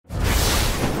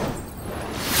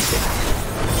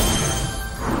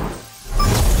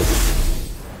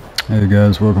Hey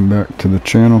guys, welcome back to the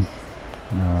channel.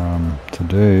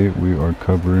 Today we are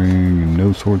covering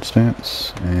no sword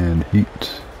stance and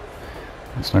heat.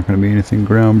 It's not going to be anything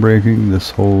groundbreaking. This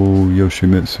whole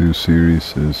Yoshimitsu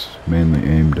series is mainly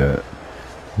aimed at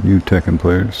new Tekken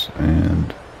players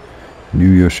and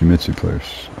new Yoshimitsu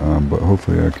players, but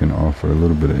hopefully I can offer a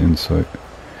little bit of insight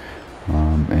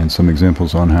and some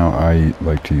examples on how I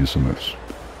like to use the moves.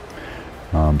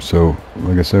 So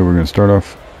like I said, we're going to start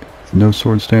off no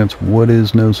sword stance. What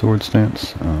is no sword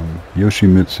stance?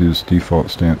 Yoshimitsu's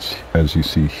default stance, as you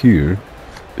see here,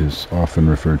 is often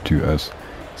referred to as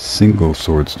single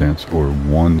sword stance or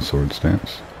one sword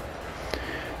stance.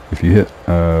 If you hit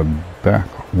back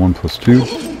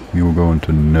 1+2, you will go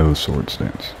into no sword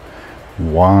stance.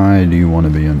 Why do you want to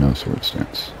be in no sword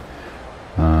stance?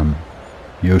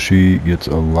 Yoshi gets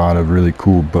a lot of really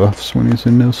cool buffs when he's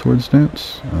in no sword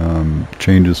stance.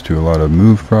 Changes to a lot of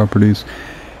move properties.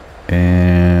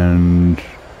 And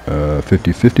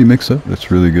 50-50 mix-up, that's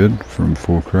really good from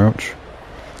full crouch.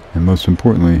 And most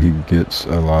importantly, he gets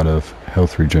a lot of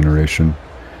health regeneration,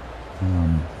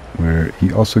 where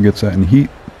he also gets that in heat.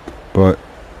 But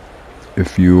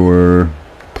if you're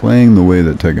playing the way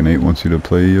that Tekken 8 wants you to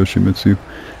play Yoshimitsu,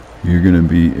 you're going to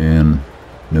be in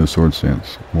no sword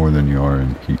stance more than you are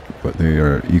in heat. But they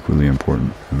are equally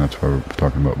important, and that's why we're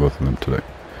talking about both of them today.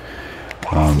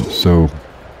 So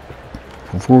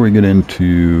before we get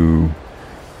into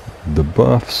the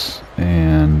buffs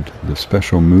and the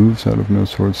special moves out of no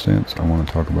sword stance, I want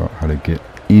to talk about how to get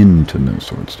into no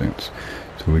sword stance.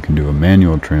 So we can do a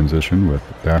manual transition with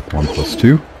back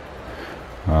 1+2.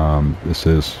 This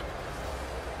is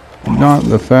not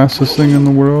the fastest thing in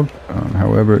the world,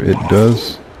 however it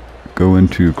does go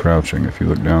into crouching. If you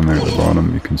look down there at the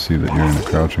bottom, you can see that you're in a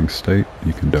crouching state.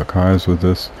 You can duck highs with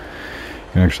this.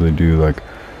 You can actually do like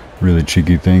really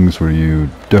cheeky things where you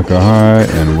duck a high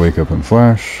and wake up and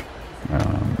flash.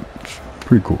 It's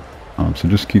pretty cool. So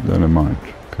just keep that in mind.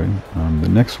 Okay. The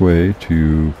next way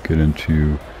to get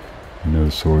into no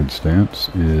sword stance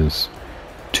is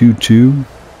 2-2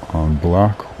 on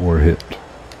block or hit.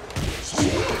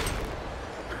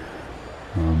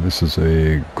 This is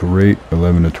a great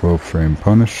 11 to 12 frame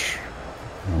punish.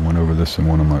 I went over this in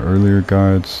one of my earlier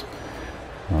guides.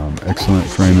 Excellent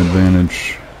frame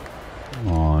advantage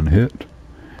on hit,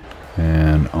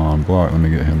 and on block, let me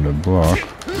get him to block.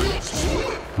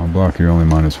 On block, you're only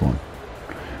 -1.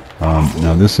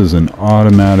 Now this is an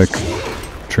automatic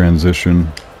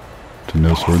transition to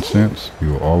no sword stance. You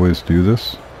will always do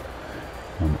this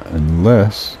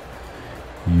unless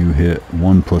you hit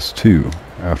 1+2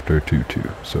 after 2-2.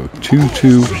 So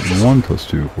 2-2 and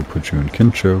 1+2 will put you in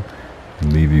Kincho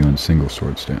and leave you in single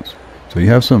sword stance. So you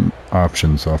have some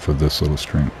options off of this little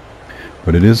string.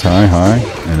 But it is high,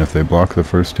 and if they block the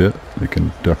first hit, they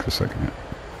can duck the second hit.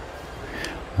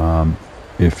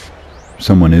 If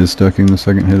someone is ducking the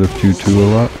second hit of 2-2 a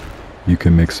lot, you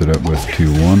can mix it up with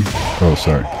 2-1. Oh,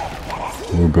 sorry.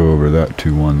 We'll go over that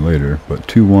 2-1 later. But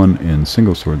 2-1 in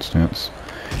single sword stance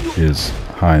is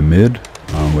high-mid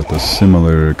with a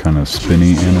similar kind of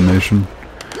spinny animation.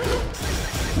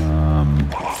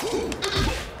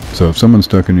 So if someone's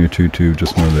ducking you 2-2,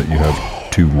 just know that you have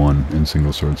 2-1 in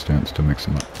single sword stance to mix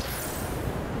them up.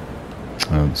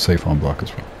 Safe on block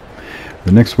as well.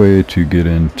 The next way to get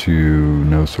into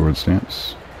no sword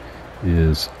stance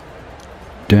is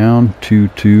down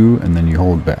 2-2 and then you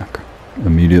hold back.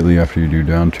 Immediately after you do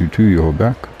down 2-2, you hold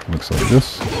back. Looks like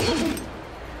this.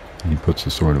 And he puts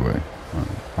the sword away.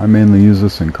 I mainly use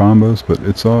this in combos, but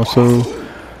it's also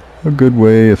a good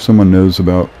way if someone knows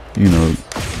about, you know,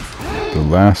 the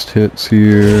last hits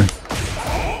here.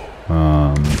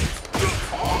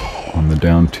 On the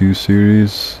down 2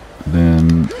 series,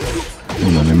 then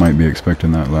you know they might be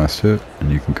expecting that last hit, and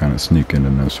you can kind of sneak into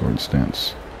no sword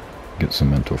stance, get some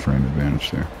mental frame advantage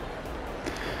there.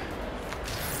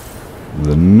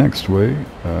 The next way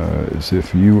is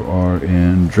if you are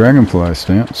in dragonfly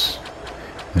stance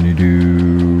and you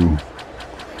do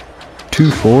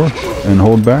 2-4 and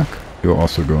hold back, you'll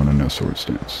also go into no sword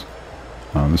stance.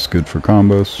 This is good for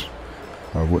combos.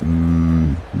 I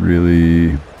wouldn't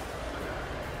really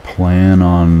plan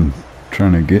on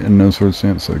trying to get in no sword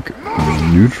stance like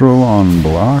neutral on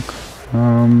block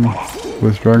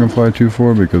with Dragonfly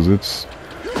 2-4 because it's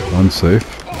unsafe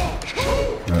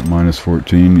at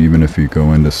 -14. Even if you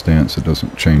go into stance, it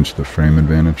doesn't change the frame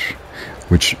advantage,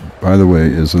 which by the way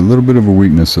is a little bit of a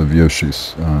weakness of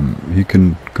Yoshi's. He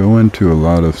can go into a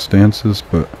lot of stances,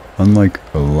 but unlike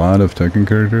a lot of Tekken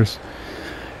characters,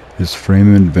 his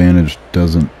frame advantage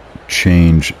doesn't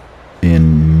change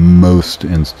in most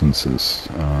instances.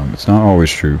 It's not always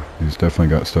true. He's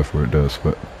definitely got stuff where it does,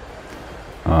 but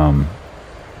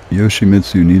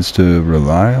Yoshimitsu needs to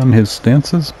rely on his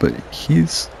stances, but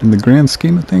he's, in the grand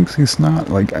scheme of things, he's not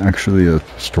like actually a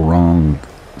strong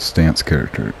stance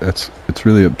character. It's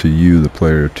really up to you, the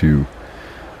player, to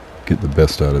get the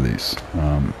best out of these.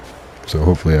 So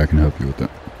hopefully I can help you with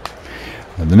that.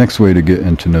 The next way to get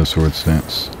into no sword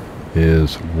stance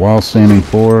is while standing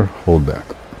 4, hold back.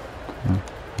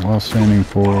 While standing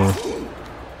 4,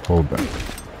 hold back.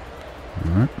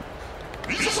 Alright.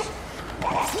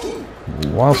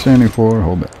 While standing 4,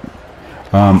 hold back.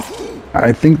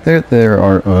 I think that there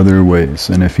are other ways,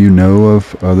 and if you know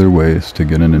of other ways to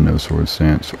get into no sword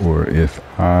stance, or if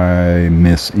I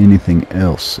miss anything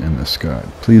else in this guide,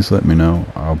 please let me know.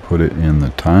 I'll put it in the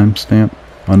timestamp,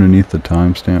 underneath the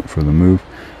timestamp for the move,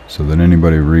 so that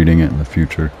anybody reading it in the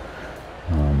future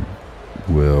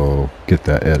will get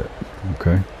that edit.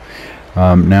 Okay.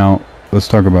 Now let's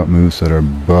talk about moves that are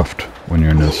buffed when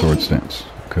you're in no sword stance.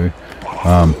 Okay.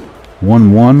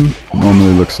 1-1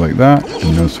 normally looks like that.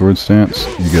 In no sword stance,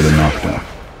 you get a knockdown.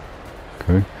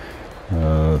 Okay.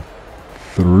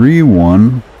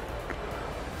 3-1,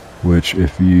 which,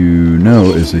 if you know,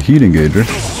 is a heat engager,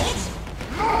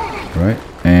 right?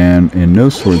 And in no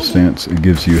sword stance, it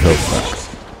gives you health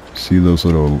back. See those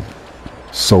little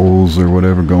souls or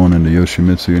whatever going into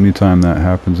Yoshimitsu? Anytime that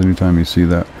happens, anytime you see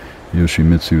that,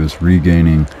 Yoshimitsu is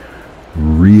regaining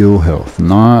real health,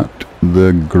 not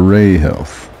the gray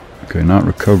health. Okay, not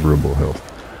recoverable health,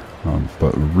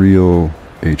 but real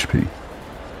HP,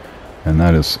 and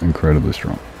that is incredibly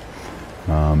strong.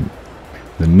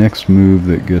 The next move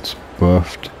that gets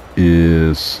buffed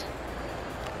is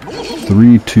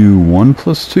 3-2-1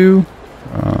 plus 2.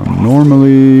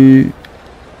 Normally,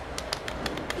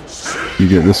 you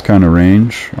get this kind of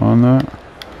range on that,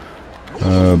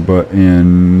 but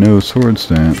in no sword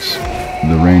stance,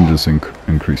 the range is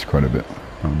increased quite a bit.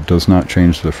 Does not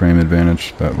change the frame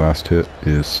advantage. That last hit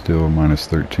is still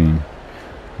 -13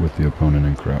 with the opponent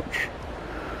in crouch.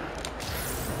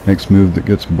 Next move that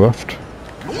gets buffed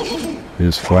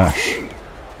is flash.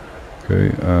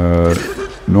 Okay,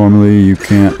 normally you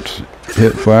can't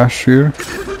hit flash here,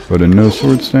 but in no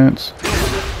sword stance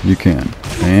you can.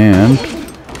 And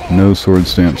no sword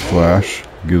stance flash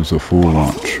gives a full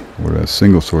launch, whereas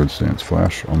single sword stance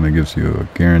flash only gives you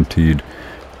a guaranteed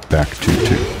back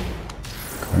 2-2.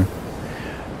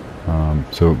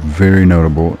 So very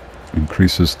notable.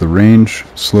 Increases the range,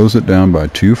 slows it down by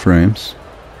 2 frames.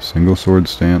 Single sword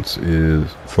stance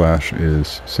flash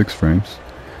is 6 frames.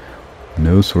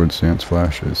 No sword stance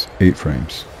flash is 8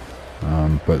 frames.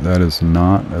 But that is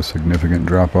not a significant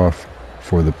drop off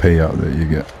for the payout that you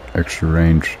get. Extra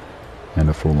range and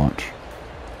a full launch.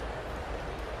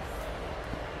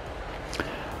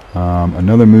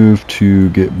 Another move to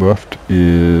get buffed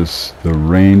is the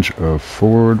range of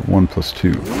forward 1 plus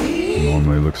 2.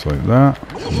 Normally looks like that.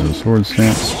 No sword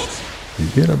stance. You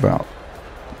get about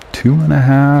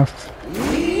 2.5,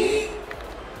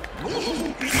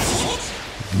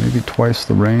 maybe twice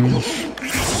the range.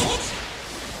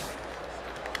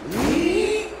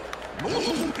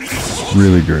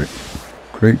 Really great.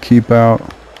 Great keep out.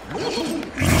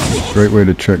 Great way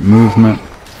to check movement.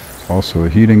 Also a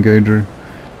heat engager.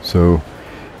 So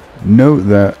note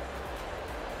that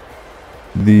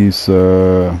these,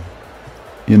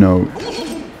 you know,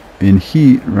 in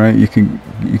heat, right, you can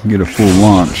get a full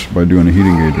launch by doing a heat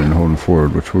engager and holding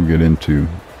forward, which we'll get into.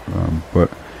 But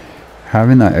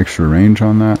having that extra range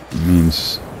on that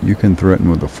means you can threaten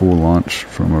with a full launch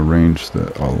from a range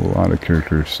that a lot of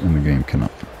characters in the game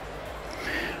cannot.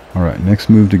 Alright, next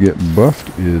move to get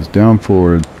buffed is down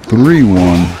forward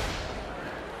 3-1.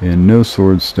 In no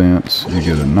sword stance, you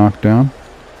get a knockdown.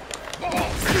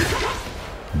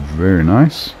 Very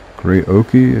nice. Great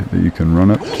Oki that you can run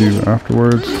up to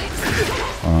afterwards.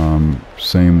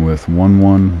 Same with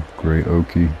 1-1, great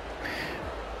Oki.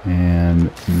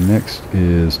 And next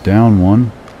is down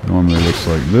 1. Normally looks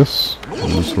like this.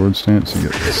 No sword stance, you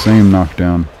get the same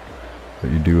knockdown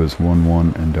that you do as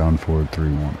 1-1 and down forward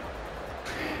 3-1.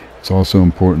 It's also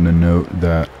important to note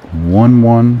that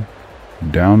 1-1,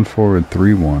 down forward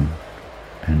 3-1,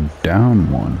 and down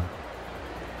 1,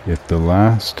 if the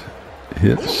last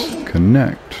hits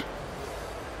connect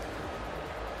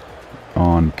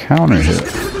on counter hit,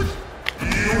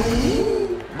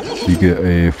 you get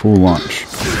a full launch.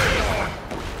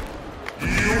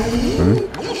 Okay.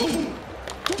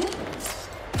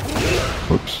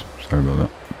 Whoops, sorry about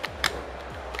that.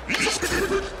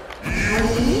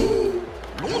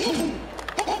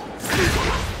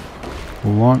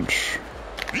 Full launch.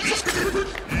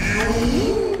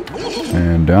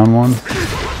 And down 1,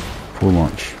 full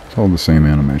launch. It's all the same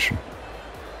animation.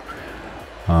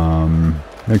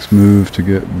 Next move to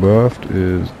get buffed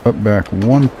is up back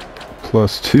 1+2.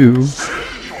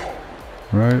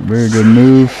 Right, very good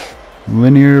move.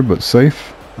 Linear but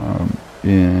safe.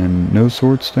 In no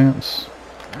sword stance.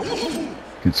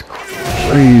 Gets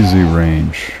crazy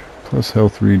range. Plus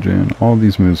health regen. All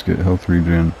these moves get health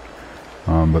regen.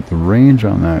 But the range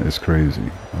on that is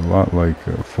crazy. A lot like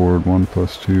forward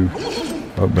 1+2.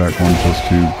 Up back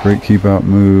 1+2. Great keep out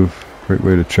move. Great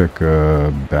way to check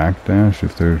backdash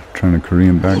if they're trying to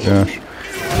Korean backdash.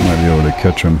 You might be able to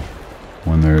catch them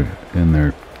when they're in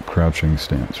their crouching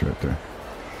stance right there.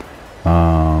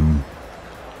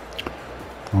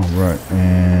 Alright,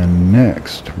 and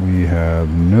next we have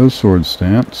no sword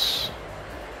stance.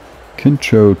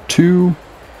 Kincho 2.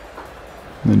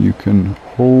 Then you can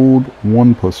hold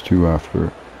 1+2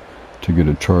 after to get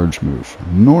a charge move.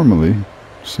 Normally,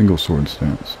 single sword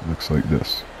stance looks like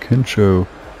this. Kincho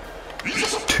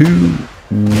 2,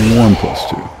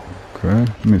 1+2. Okay,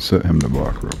 let me set him to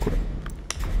block real quick.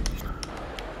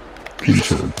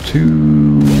 Kincho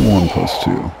 2,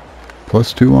 1+2.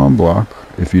 +2 on block.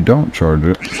 If you don't charge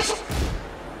it, it's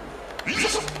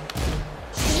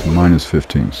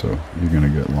 -15, so you're going to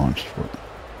get launched for it.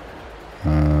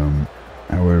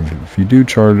 However, if you do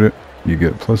charge it, you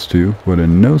get +2, but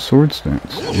in no sword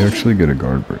stance, you actually get a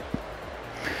guard break.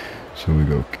 So we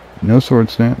go no sword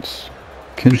stance,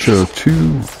 Kincho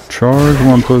 2, charge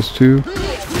 1+2,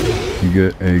 you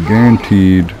get a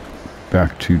guaranteed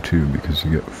back 2-2 because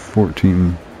you get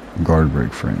 14 guard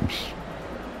break frames.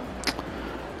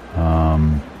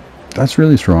 That's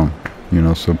really strong, you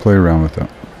know, so play around with that.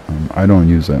 I don't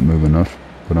use that move enough,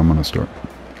 but I'm going to start.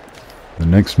 The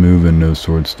next move in no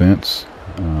sword stance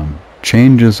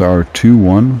changes our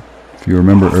 2-1. If you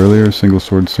remember earlier, single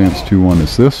sword stance 2-1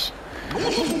 is this.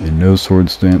 In no sword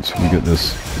stance, we get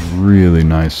this really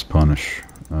nice punish.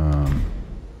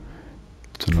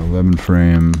 It's an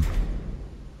 11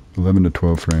 to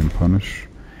 12 frame punish,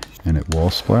 and it wall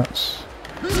splats.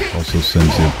 Also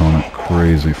sends the opponent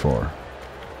crazy far.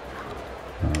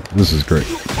 This is great.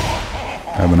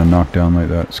 Having a knockdown like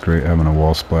that is great. Having a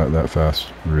wall splat that fast,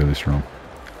 really strong.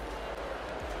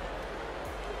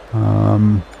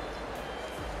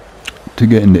 To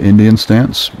get into Indian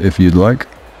stance, if you'd like,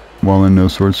 while in no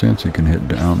sword stance, you can hit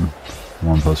down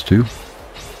 1+2.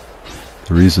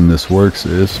 The reason this works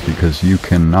is because you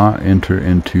cannot enter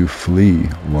into flee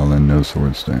while in no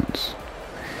sword stance.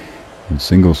 In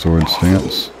single sword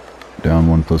stance, down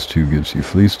 1+2 gives you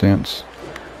flee stance.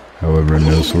 However, in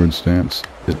no sword stance,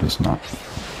 it does not.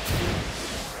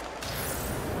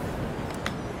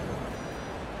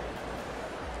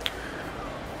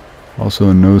 Also,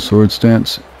 in no sword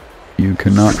stance, you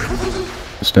cannot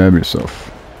stab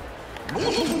yourself.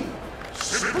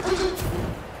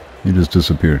 You just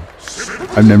disappear.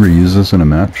 I've never used this in a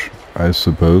match. I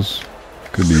suppose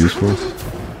could be useful.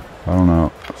 I don't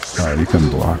know. You can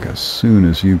block as soon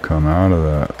as you come out of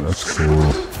that. That's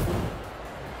cool.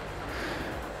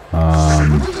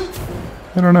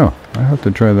 I don't know. I have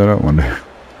to try that out one day.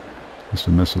 Just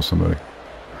to mess with somebody.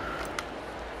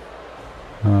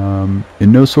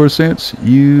 In no sword stance,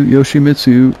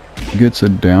 Yoshimitsu gets a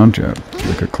down jab,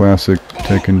 like a classic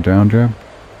Tekken down jab.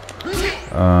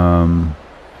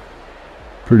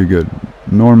 Pretty good.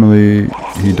 Normally,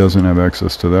 he doesn't have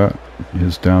access to that.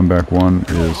 His down back one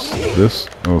is this.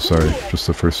 Oh, sorry, just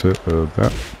the first hit of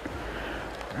that.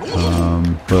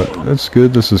 But that's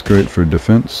good. This is great for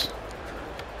defense.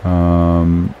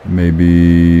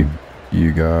 Maybe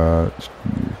you got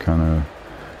kind of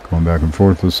going back and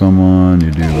forth with someone.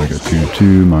 You do like a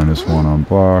 2-2, -1 on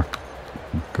block.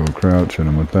 Go crouch, hit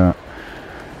him with that.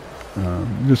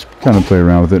 Just kind of play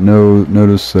around with it.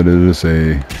 Notice that it is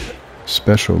a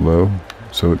special low,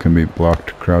 so it can be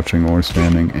blocked crouching or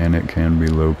standing, and it can be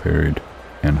low parried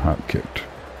and hop kicked,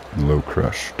 low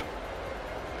crushed.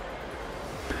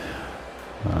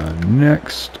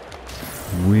 Next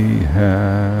we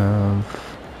have,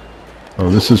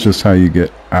 this is just how you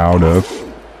get out of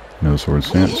no sword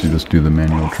stance. You just do the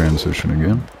manual transition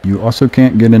again. You also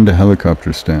can't get into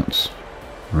helicopter stance,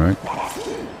 right?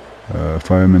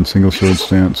 If I'm in single sword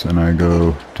stance and I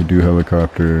go to do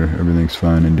helicopter, everything's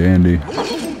fine and dandy.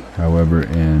 However,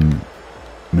 in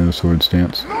no sword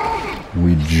stance,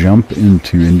 we jump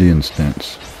into Indian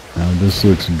stance. Now this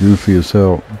looks goofy as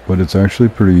hell, but it's actually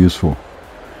pretty useful.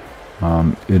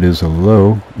 It is a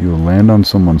low. You'll land on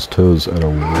someone's toes at a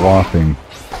whopping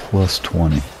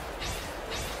 +20.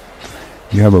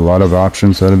 You have a lot of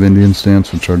options out of Indian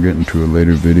stance, which I'll get into a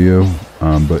later video,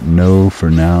 but know for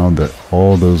now that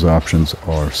all those options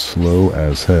are slow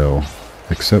as hell,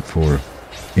 except for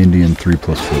Indian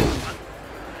 3+4.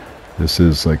 This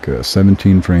is like a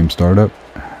 17 frame startup,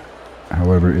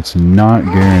 However, it's not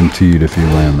guaranteed if you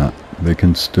land that. They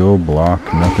can still block.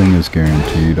 Nothing is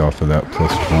guaranteed off of that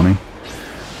plus 20.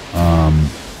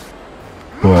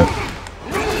 But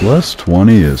plus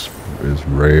 20 is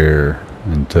rare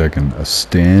in Tekken. A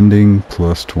standing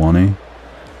plus 20.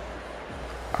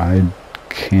 I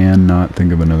cannot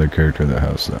think of another character that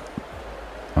has that.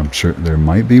 I'm sure there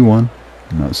might be one.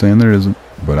 I'm not saying there isn't,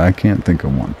 but I can't think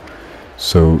of one.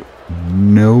 So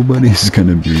nobody's going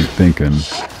to be thinking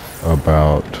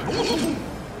about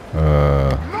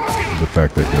the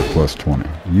fact that you're plus 20.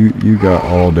 You got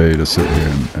all day to sit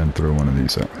here and throw one of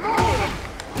these out.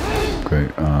 Okay,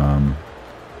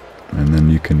 and then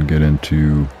you can get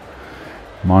into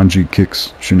Manji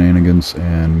kicks shenanigans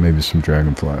and maybe some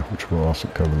Dragonfly, which we'll also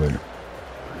cover later.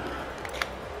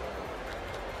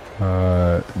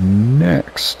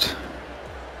 Next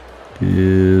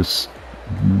is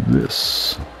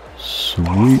this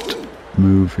sweet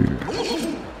move here.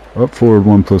 Up forward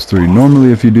 1 plus 3.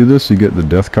 Normally if you do this you get the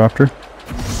Death Copter,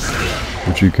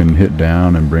 which you can hit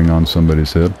down and bring on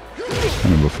somebody's head.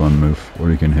 Kind of a fun move.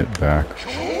 Or you can hit back,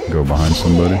 go behind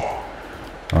somebody.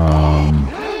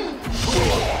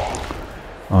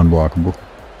 Unblockable.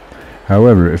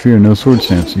 However, if you're in no sword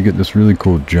stance, you get this really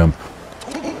cool jump.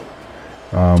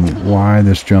 Why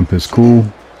this jump is cool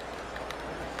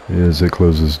is it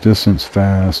closes distance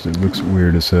fast, it looks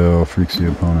weird as hell, freaks the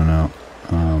opponent out.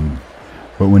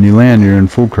 But when you land, you're in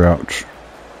full crouch.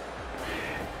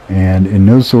 And in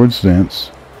no sword stance,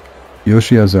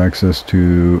 Yoshi has access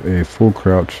to a full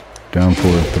crouch down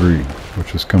forward 3,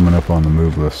 which is coming up on the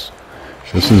move list.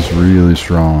 This is really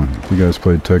strong. If you guys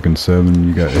played Tekken 7,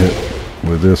 you got hit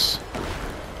with this,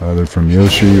 either from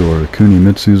Yoshi or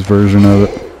Yoshimitsu's version of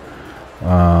it.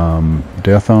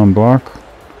 Death on block.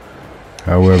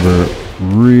 However,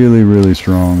 really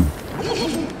strong.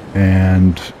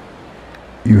 And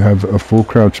you have a full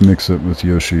crouch mix-up with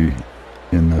Yoshi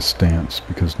in this stance,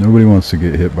 because nobody wants to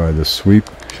get hit by this sweep.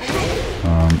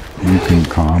 You can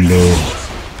combo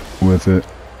with it,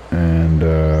 and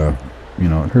you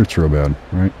know, it hurts real bad,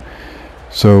 right?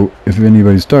 So if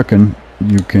anybody's ducking,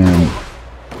 you can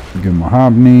give them a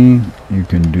hob knee, you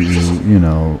can do, you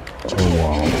know, a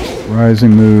wall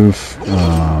rising move,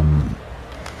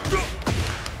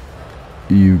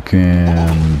 you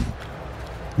can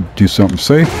do something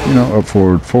safe, you know, up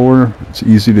forward 4. It's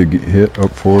easy to get hit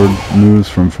up forward moves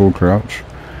from full crouch.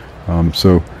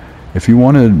 So if you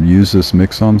want to use this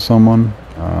mix on someone,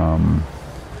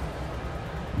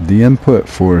 the input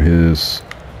for his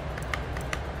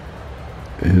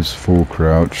full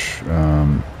crouch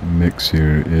mix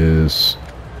here is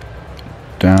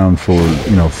down forward,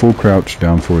 you know, full crouch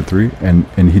down forward 3,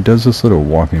 and he does this little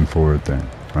walking forward thing,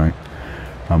 right?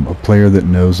 A player that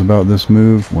knows about this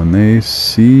move, when they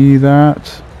see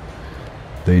that,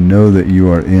 they know that you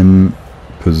are in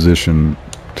position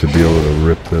to be able to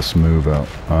rip this move out.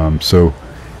 So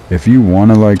if you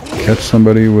want to like catch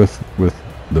somebody with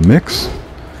the mix,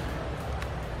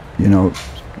 you know,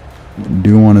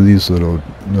 do one of these little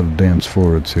dance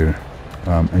forwards here,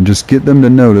 and just get them to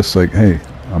notice, like, hey,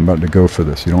 I'm about to go for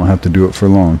this. You don't have to do it for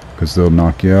long, because they'll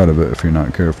knock you out of it if you're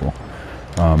not careful.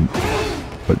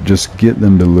 But just get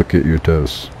them to look at your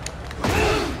toes,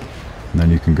 and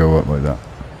then you can go up like that,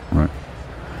 right?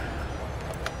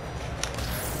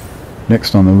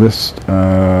 Next on the list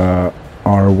are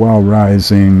while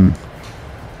rising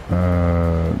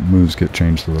moves get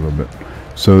changed a little bit.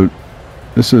 So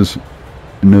this is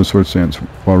no sword stance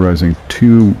while rising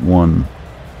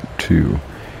 2-1-2.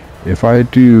 If I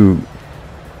do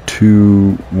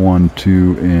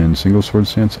 2-1-2 in single sword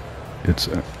stance, it's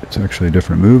actually a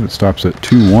different move. It stops at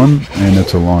 2-1, and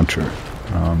it's a launcher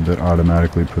that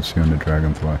automatically puts you into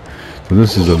Dragonfly. So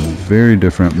this is a very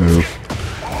different move.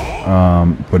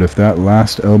 But if that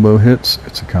last elbow hits,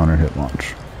 it's a counter hit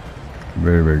launch.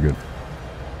 Very good.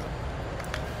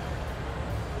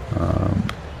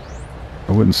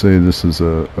 I wouldn't say this is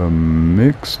a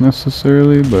mix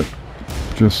necessarily, but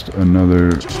just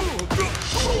another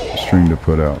string to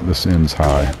put out. This ends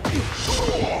high.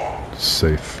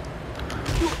 Safe.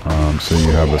 So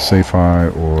you have a safe high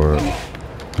or an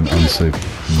unsafe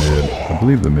mid. I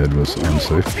believe the mid was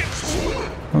unsafe.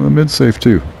 Well, the mid's safe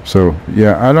too. So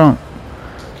yeah, I don't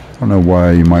know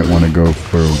why you might want to go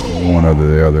for one or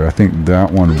the other. I think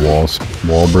that one wall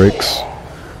breaks.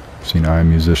 I've seen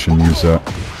iMusician use that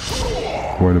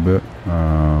quite a bit.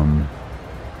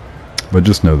 But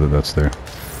just know that that's there.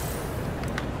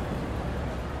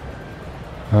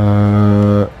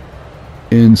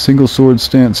 In single sword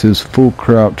stance, his full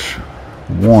crouch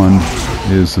 1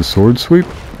 is the sword sweep.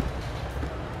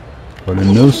 But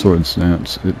in no sword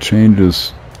stance, it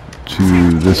changes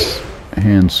to this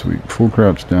hand sweep. Full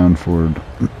crouch down forward.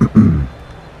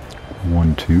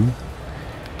 1, 2.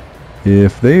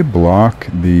 If they block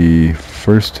the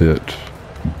first hit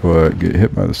but get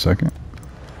hit by the second,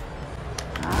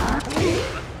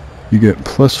 you get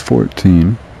plus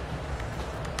 14,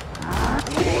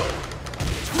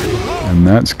 and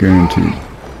that's guaranteed.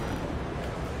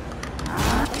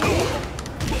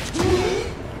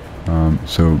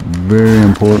 So very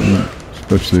important,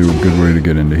 especially a good way to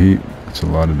get into heat. It's a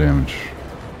lot of damage.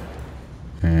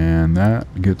 And that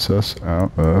gets us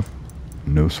out of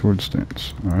no sword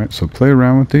stance. Alright, so play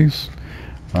around with these.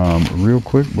 Real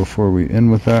quick before we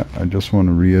end with that, I just want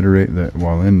to reiterate that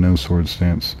while in no sword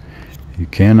stance, you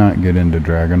cannot get into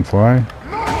Dragonfly.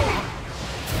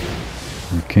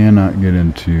 You cannot get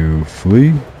into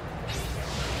Flee.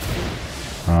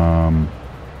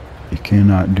 You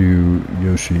cannot do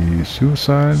Yoshi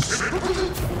Suicide.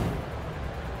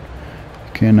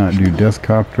 You cannot do Death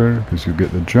Copter because you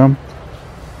get the jump.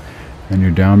 And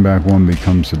your down back one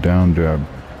becomes a down jab.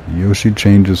 Yoshi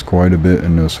changes quite a bit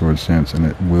in no sword stance, and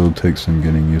it will take some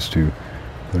getting used to.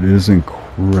 But it is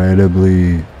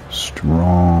incredibly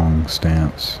strong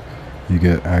stance. You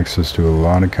get access to a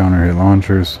lot of counter hit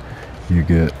launchers. You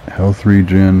get health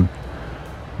regen.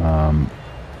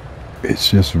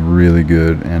 It's just really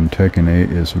good, and Tekken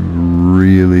 8 is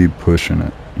really pushing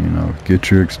it. You know, get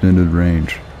your extended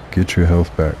range, get your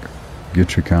health back,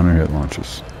 get your counter hit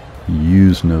launches.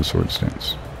 Use no sword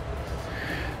stance.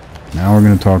 Now we're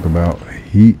going to talk about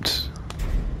heat.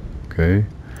 Okay,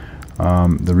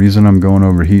 the reason I'm going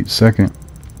over heat second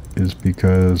is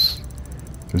because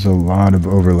there's a lot of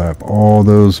overlap. All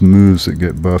those moves that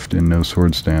get buffed in no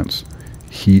sword stance,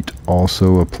 heat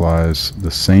also applies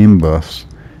the same buffs,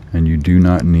 and you do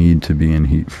not need to be in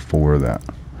heat for that,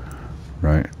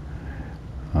 right?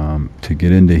 To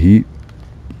get into heat,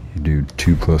 you do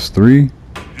 2 plus 3.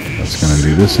 That's going to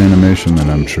be this animation that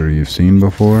I'm sure you've seen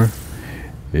before.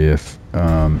 If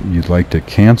you'd like to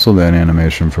cancel that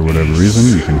animation for whatever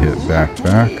reason, you can hit back,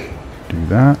 do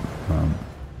that.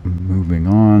 Moving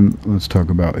on, let's talk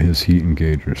about his heat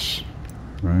engagers,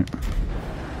 right?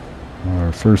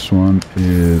 Our first one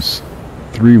is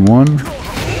 3-1.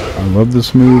 I love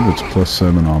this move. It's plus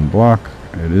 7 on block.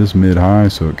 It is mid-high,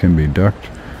 so it can be ducked,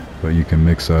 but you can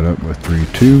mix that up with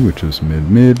 3-2, which is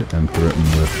mid-mid, and threaten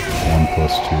with 1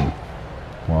 plus 2.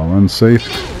 While unsafe,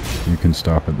 you can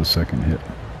stop at the second hit.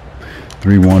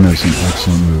 3-1 is an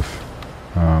excellent move.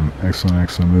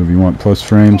 Excellent move. You want plus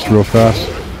frames real fast?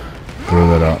 Throw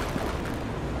that out.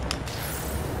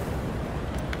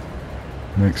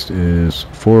 Next is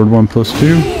forward 1 plus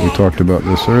 2. We talked about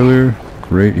this earlier.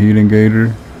 Great heat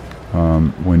engager.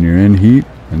 When you're in heat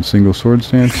and single sword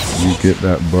stance, you get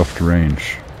that buffed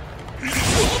range.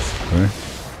 Okay.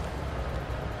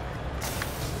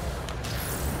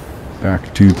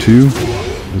 Back 2-2.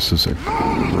 This is a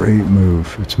great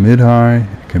move. It's mid-high,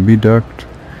 it can be ducked.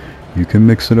 You can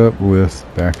mix it up with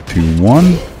back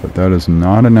 2-1, but that is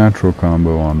not a natural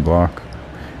combo on block.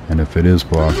 And if it is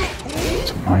blocked,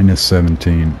 it's minus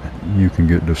 17. You can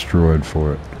get destroyed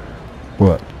for it.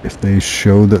 But if they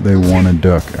show that they want to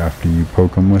duck after you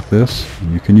poke them with this,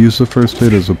 you can use the first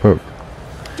hit as a poke.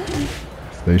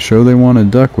 If they show they want to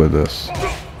duck with this,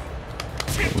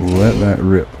 let that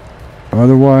rip.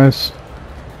 Otherwise,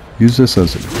 use this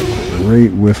as a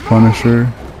great whiff punisher.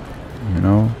 You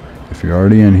know, if you're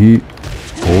already in heat,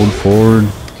 hold forward,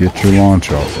 get your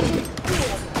launch off of it.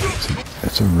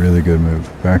 It's a really good move.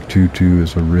 Back 2-2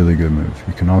 is a really good move.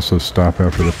 You can also stop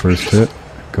after the first hit,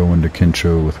 go into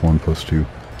Kincho with 1 plus 2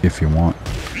 if you want.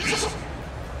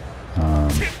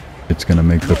 It's going to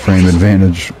make the frame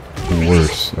advantage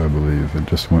worse, I believe. It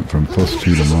just went from plus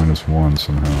 2 to minus 1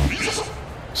 somehow.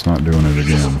 It's not doing it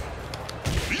again.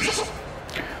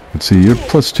 But see, you're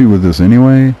plus 2 with this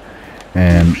anyway,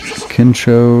 and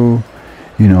Kincho,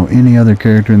 you know, any other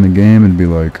character in the game would be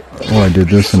like, oh, I did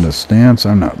this in the stance,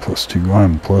 I'm not plus 2,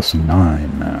 I'm plus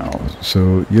 9 now.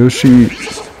 So Yoshi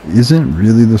isn't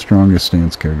really the strongest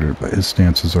stance character, but his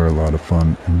stances are a lot of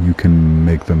fun, and you can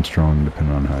make them strong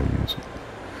depending on how you use it.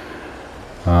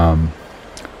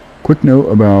 Quick note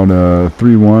about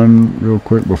 3-1 real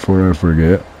quick before I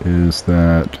forget is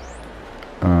that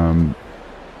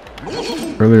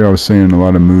earlier I was saying a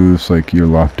lot of moves like you're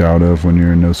locked out of when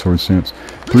you're in no sword stance.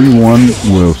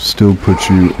 3-1 will still put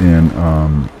you in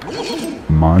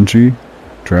Manji,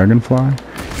 Dragonfly,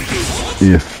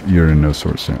 if you're in no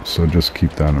sword stance. So just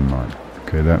keep that in mind.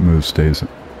 Okay, that move stays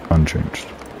unchanged.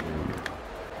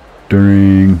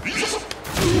 During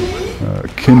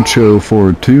Kincho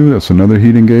forward 2, that's another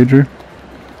heat engager.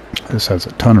 This has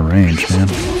a ton of range, man.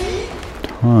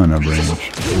 Ton of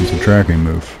range. It's a tracking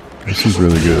move. This is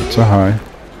really good. It's a high.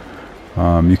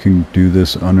 You can do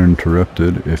this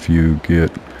uninterrupted if you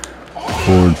get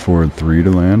forward, forward 3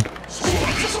 to land.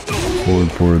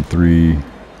 Forward, forward 3,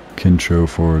 Kincho,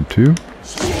 forward 2.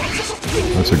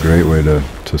 That's a great way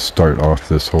to start off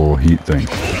this whole heat thing.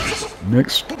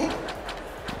 Next,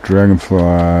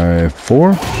 Dragonfly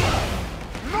 4.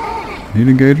 Heat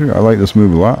engager. I like this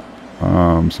move a lot.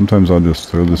 Sometimes I'll just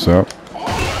throw this out.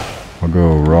 I'll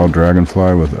go raw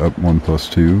Dragonfly with up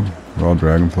 1+2. Raw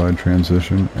Dragonfly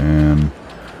transition and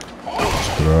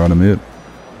just throw out a mid.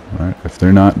 Right? If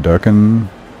they're not ducking,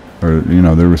 or you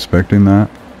know, they're respecting that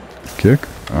kick,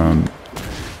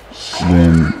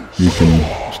 then you can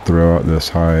throw out this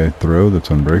high throw that's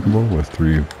unbreakable with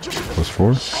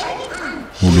 3+4.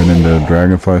 We'll get into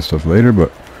Dragonfly stuff later,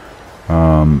 but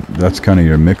that's kind of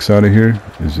your mix out of here,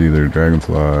 is either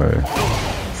Dragonfly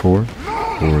 4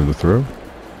 or the throw.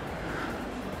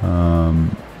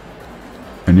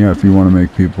 And yeah, if you want to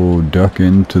make people duck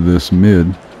into this mid,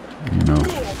 you know,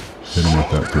 hit them with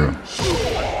that throw.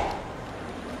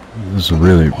 This is a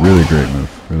really, really great move.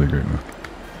 Really great move.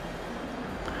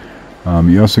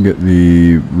 You also get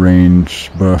the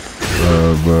range buff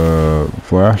of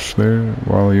flash there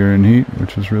while you're in heat,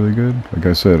 which is really good. Like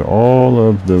I said, all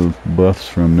of the buffs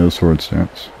from No Sword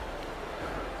Stance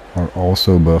are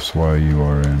also buffs while you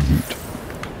are in heat.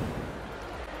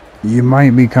 You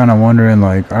might be kind of wondering,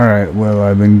 like, alright, well,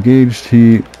 I've engaged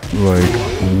heat, like,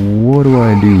 what do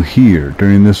I do here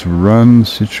during this run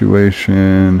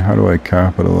situation? How do I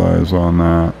capitalize on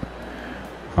that?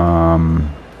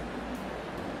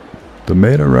 The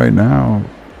meta right now,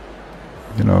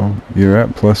 you know, you're at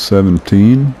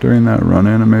 +17 during that run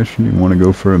animation. You want to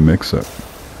go for a mix-up,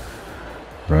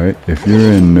 right? If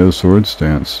you're in No Sword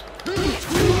Stance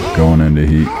going into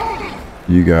heat,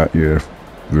 you got your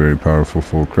very powerful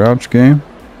full crouch game.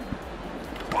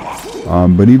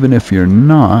 But even if you're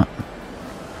not,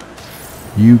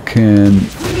 you can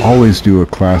always do a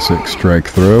classic strike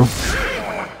throw.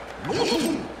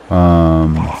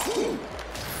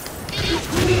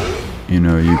 You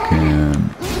know, you can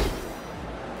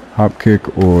hop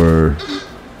kick or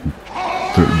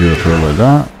do a throw like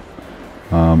that,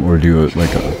 or do it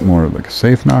like a more like a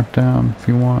safe knockdown if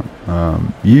you want.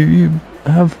 You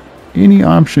have any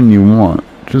option you want.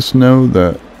 Just know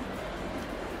that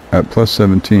at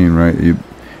 +17, right,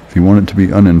 if you want it to be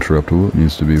uninterruptible, it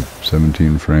needs to be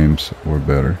 17 frames or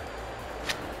better.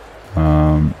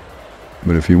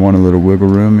 But if you want a little wiggle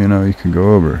room, you know, you can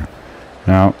go over.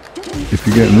 Now, if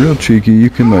you're getting real cheeky, you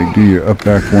can like do your up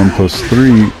back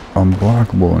 1+3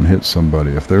 unblockable and hit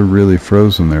somebody. If they're really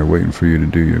frozen there waiting for you to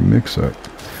do your mix up,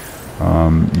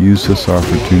 use this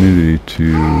opportunity to,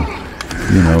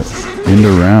 you know, end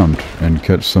around and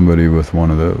catch somebody with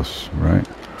one of those, right?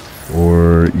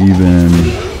 Or even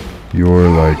your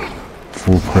like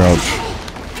full crouch,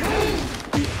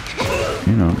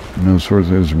 you know, no swords.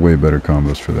 There's way better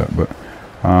combos for that, but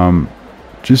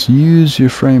just use your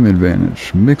frame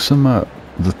advantage, mix them up.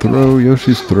 The throw,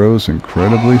 Yoshi's throw is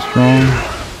incredibly strong.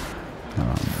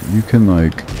 You can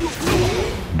like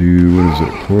do, what is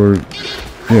it,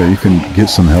 yeah, you can get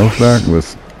some health back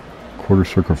with quarter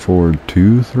circle forward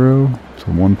 2 throw. So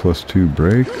 1+2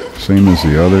 break, same as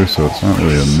the other, so it's not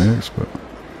really a mix, but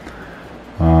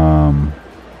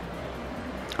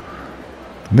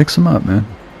mix them up, man.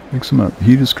 Mix them up.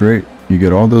 Heat is great. You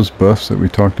get all those buffs that we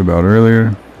talked about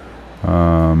earlier.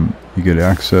 You get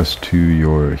access to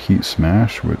your heat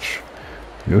smash, which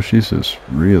Yoshi's is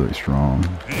really strong.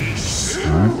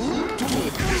 Alright.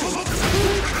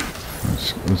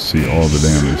 Let's see all the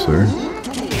damage there.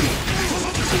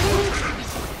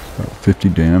 About 50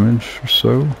 damage or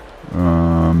so.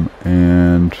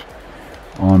 And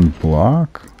on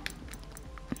block,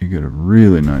 you get a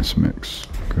really nice mix.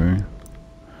 Okay.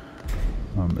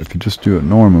 If you just do it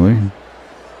normally,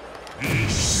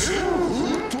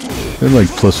 they're like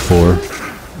 +4,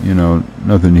 you know,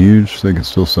 nothing huge. They can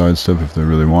still sidestep if they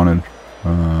really wanted.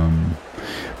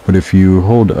 But if you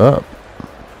hold up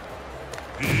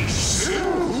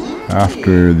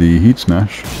after the heat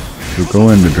smash, you'll go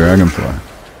into Dragonfly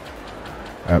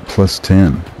at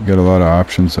 +10. You got a lot of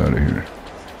options out of here.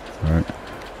 Alright.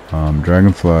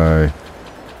 Dragonfly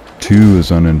 2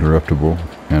 is uninterruptible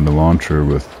and a launcher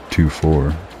with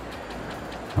 2-4.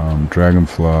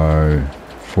 Dragonfly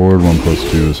forward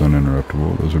 1+2 is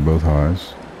uninterruptible. Those are both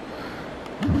highs.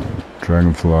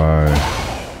 Dragonfly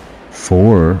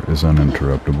 4 is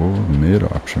uninterruptible, mid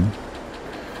option.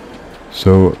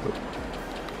 So,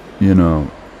 you know,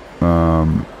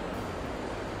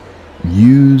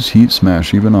 use heat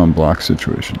smash even on block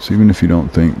situations, even if you don't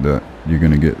think that you're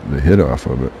going to get the hit off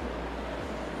of it.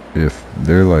 If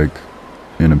they're like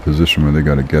in a position where they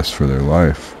got to guess for their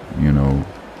life, you know,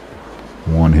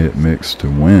 one hit mix to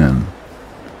win,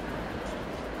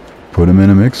 put them in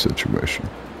a mix situation.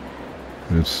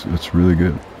 It's really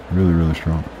good, really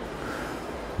strong.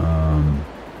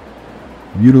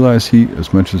 Utilize heat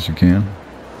as much as you can,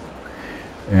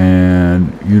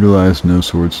 and utilize no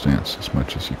sword stance as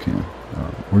much as you can.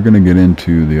 We're going to get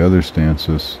into the other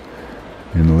stances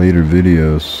in the later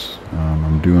videos.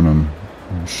 I'm doing them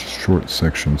in short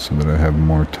sections so that I have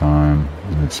more time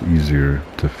and it's easier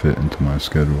to fit into my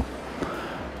schedule.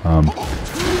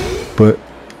 But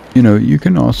you know, you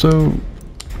can also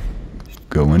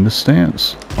go into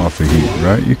stance off of heat,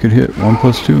 right? You could hit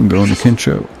 1+2 and go into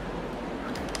Kincho.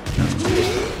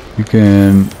 You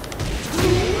can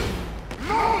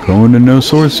go into no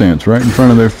sword stance right in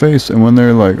front of their face, and when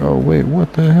they're like, oh wait,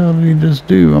 what the hell did he just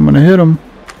do? I'm gonna hit him.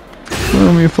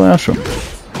 Let me flash him.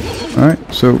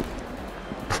 Alright, so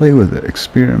play with it,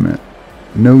 experiment.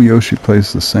 No Yoshi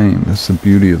plays the same. That's the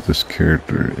beauty of this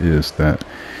character, is that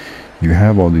you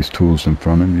have all these tools in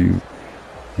front of you,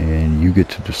 and you get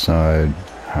to decide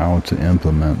how to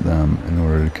implement them in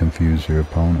order to confuse your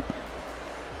opponent.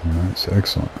 And that's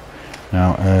excellent.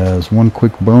 Now, as one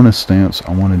quick bonus stance,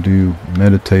 I want to do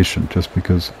meditation, just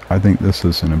because I think this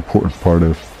is an important part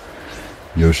of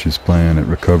Yoshi's plan. It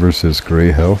recovers his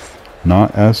gray health,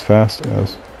 not as fast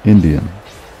as Indian.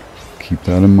 Keep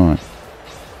that in mind.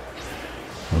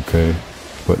 Okay,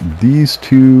 but these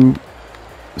two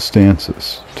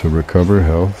stances to recover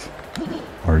health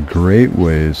are great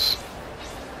ways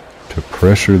to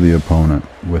pressure the opponent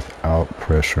without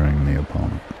pressuring the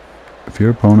opponent. If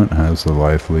your opponent has the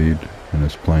life lead and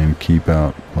is playing keep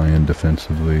out, playing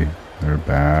defensively, they're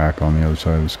back on the other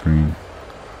side of the screen,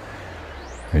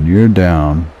 and you're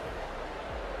down,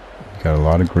 you got a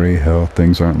lot of gray health,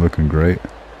 things aren't looking great,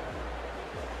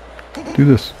 do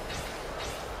this.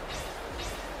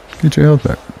 Get your health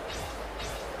back.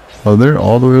 Oh, they're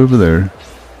all the way over there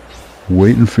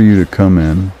waiting for you to come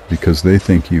in because they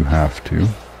think you have to.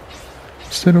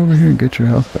 Sit over here and get your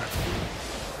health back.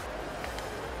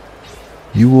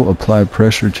 You will apply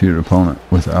pressure to your opponent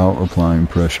without applying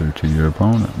pressure to your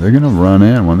opponent. They're going to run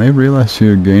in. When they realize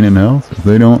you're gaining health, if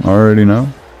they don't already know,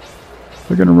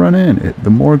 they're going to run in. The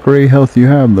more gray health you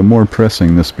have, the more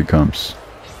pressing this becomes.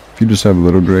 If you just have a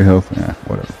little gray health,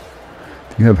 whatever.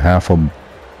 If you have half a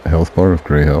health bar of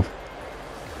gray health,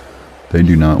 they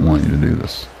do not want you to do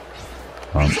this.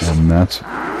 And that's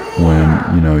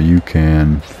when, you know, you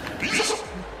can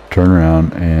turn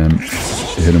around and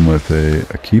hit them with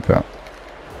a keep out.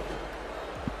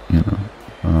 You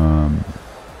know,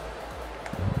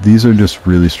 these are just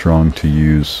really strong to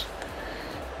use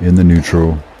in the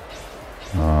neutral,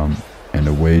 and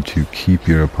a way to keep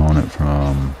your opponent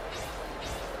from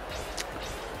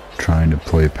trying to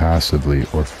play passively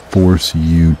or force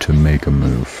you to make a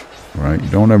move, right? You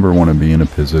don't ever want to be in a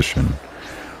position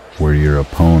where your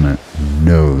opponent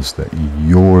knows that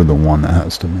you're the one that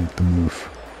has to make the move,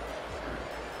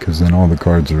 because then all the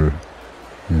cards are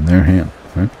in their hand,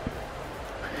 right?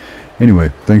 Anyway,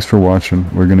 thanks for watching.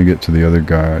 We're going to get to the other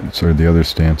guides, or the other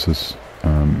stances,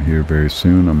 here very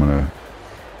soon. I'm going to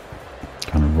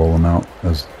kind of roll them out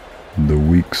as the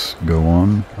weeks go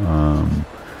on.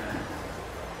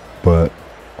 But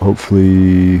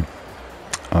hopefully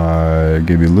I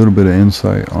gave you a little bit of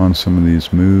insight on some of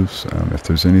these moves. If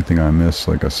there's anything I missed,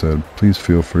 like I said, please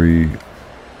feel free,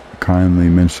 kindly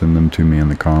mention them to me in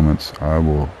the comments. I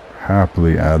will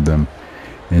happily add them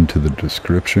into the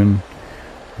description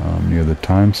near the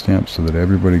timestamp so that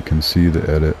everybody can see the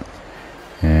edit.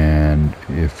 And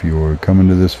if you're coming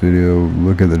to this video,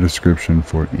 look at the description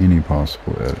for any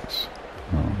possible edits.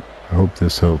 I hope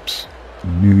this helps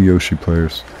new Yoshi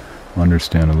players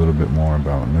understand a little bit more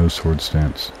about no sword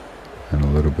stance and a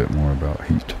little bit more about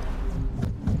heat.